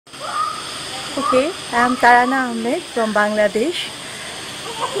Okay, I am Tarana Ahmed from Bangladesh.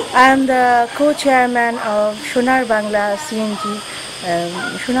 I am the co-chairman of Sonar Bangla CNG,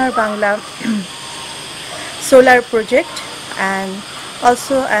 Sonar Bangla Solar Project, and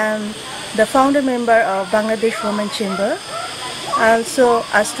also I am the founder member of Bangladesh Women Chamber. I am also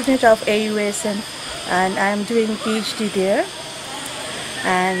a student of AUSN, and I am doing PhD there.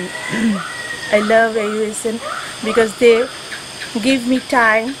 And I love AUSN because they give me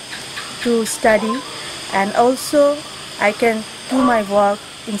time to study, and also I can do my work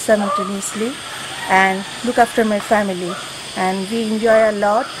in simultaneously and look after my family. And we enjoy a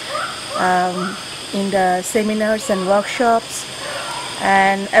lot in the seminars and workshops.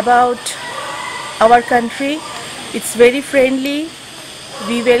 And about our country, it's very friendly.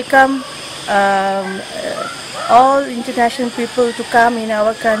 We welcome all international people to come in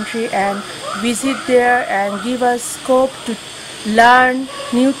our country and visit there and give us scope to learn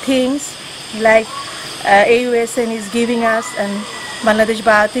new things, like AUSN is giving us, and Bangladesh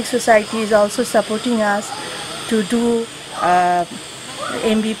Bioethics Society is also supporting us to do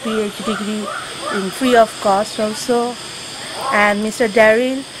MB PhD degree in free of cost also. And Mr.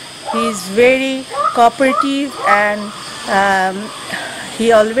 Daryl, he is very cooperative, and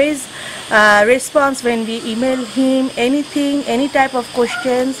he always responds when we email him anything, any type of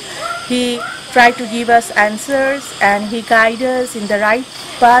questions. He try to give us answers, and he guides us in the right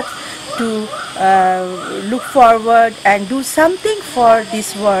path to look forward and do something for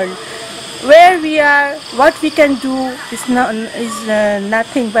this world. Where we are, what we can do is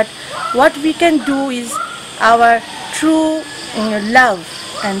nothing, but what we can do is our true love,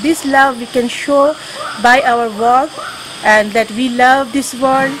 and this love we can show by our work, and that we love this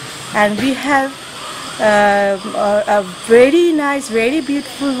world, and we have a very nice, very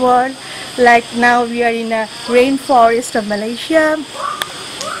beautiful world. Like now we are in a rainforest of Malaysia.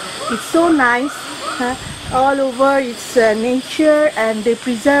 It's so nice, all over it's nature, and they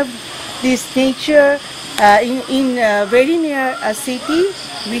preserve this nature in very near a city,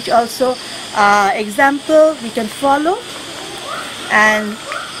 which also example we can follow. And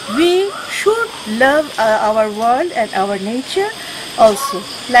we should love our world and our nature also,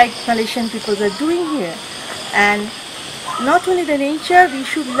 like Malaysian people are doing here. And not only the nature, we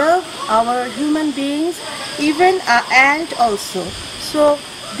should love our human beings, even our ant also. So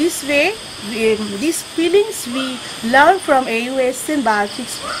this way, these feelings we learn from AUSN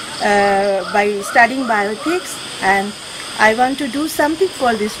Bioethics by studying bioethics, and I want to do something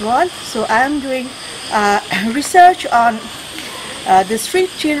for this world. So I am doing research on the street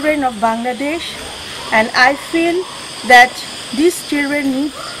children of Bangladesh, and I feel that these children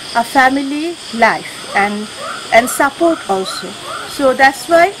need a family life and support also. So that's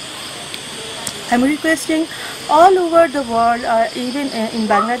why I'm requesting all over the world, or even in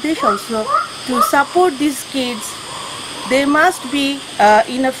Bangladesh also, to support these kids. They must be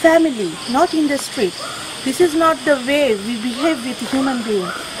in a family, not in the street. This is not the way we behave with human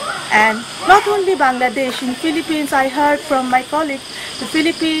beings. And not only Bangladesh, in Philippines, I heard from my colleague, the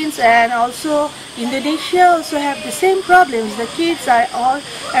Philippines and also Indonesia also have the same problems. The kids are all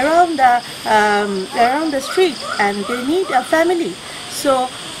around the street, and they need a family. So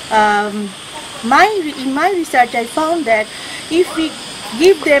in my research, I found that if we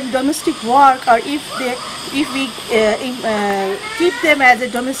give them domestic work, or if we keep them as a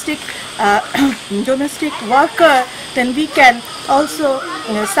domestic worker, then we can also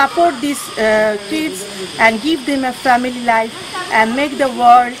support these kids and give them a family life and make the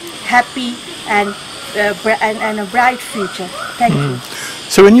world happy and a bright future. Thank you.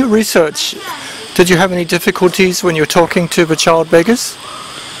 So in your research, did you have any difficulties when you're talking to the child beggars?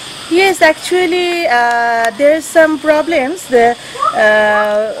 Yes, actually there's some problems.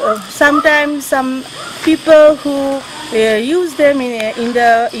 Sometimes some people who use them in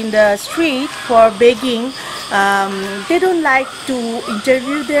the street for begging, they don't like to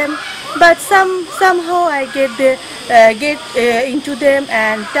interview them. But somehow I get into them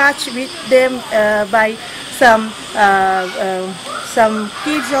and touch with them by some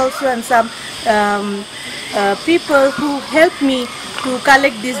kids also, and some people who help me to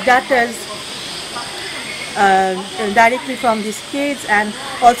collect these data directly from these kids, and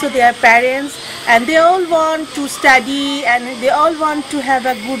also their parents, and they all want to study, and they all want to have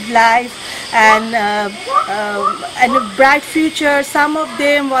a good life and a bright future. Some of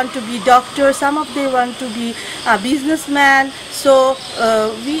them want to be doctors, some of them want to be a businessman. So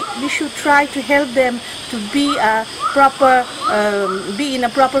we should try to help them to be a proper, be in a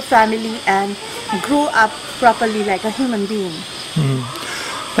proper family and grow up properly like a human being.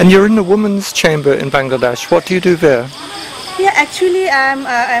 And you're in the women's chamber in Bangladesh. What do you do there? Yeah, actually, I'm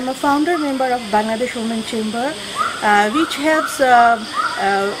a founder member of Bangladesh Women Chamber, which helps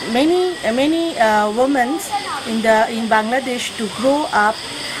many women in Bangladesh to grow up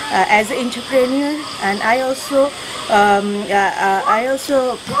as an entrepreneur, and I also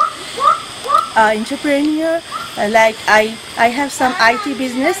entrepreneur. Like I have some IT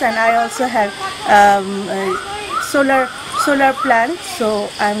business, and I also have solar plant. So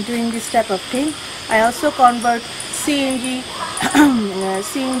I'm doing this type of thing. I also convert CNG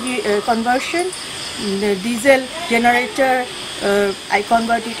CNG conversion, the diesel generator. I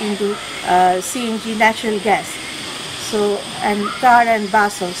convert it into CNG natural gas. So, and car and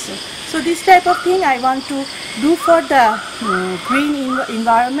bus also. So this type of thing I want to do for the green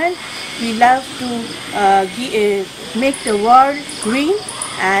environment. We love to make the world green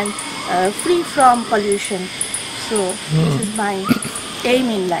and free from pollution. So this is my aim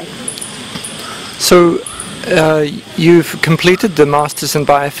in life. So you've completed the Masters in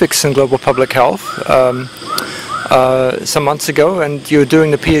Bioethics and Global Public Health some months ago, and you're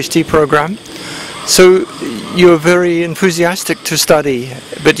doing the PhD program. So you're very enthusiastic to study,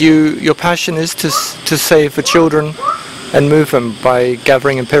 but your passion is to save the children and move them by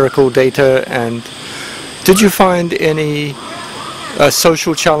gathering empirical data. And did you find any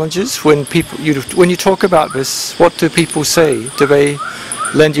social challenges when you talk about this? What do people say? Do they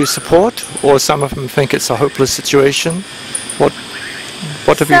lend you support, or some of them think it's a hopeless situation? What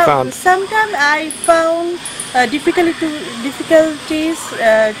have you found? Sometimes I found difficulties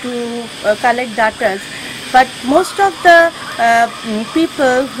to collect data, but most of the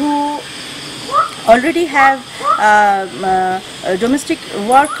people who already have domestic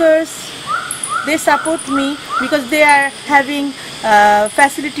workers, they support me because they are having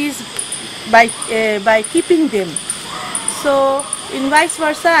facilities by keeping them. So in vice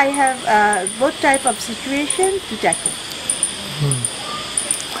versa, I have both type of situation to tackle.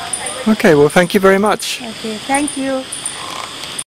 Okay, well, thank you very much. Okay, thank you.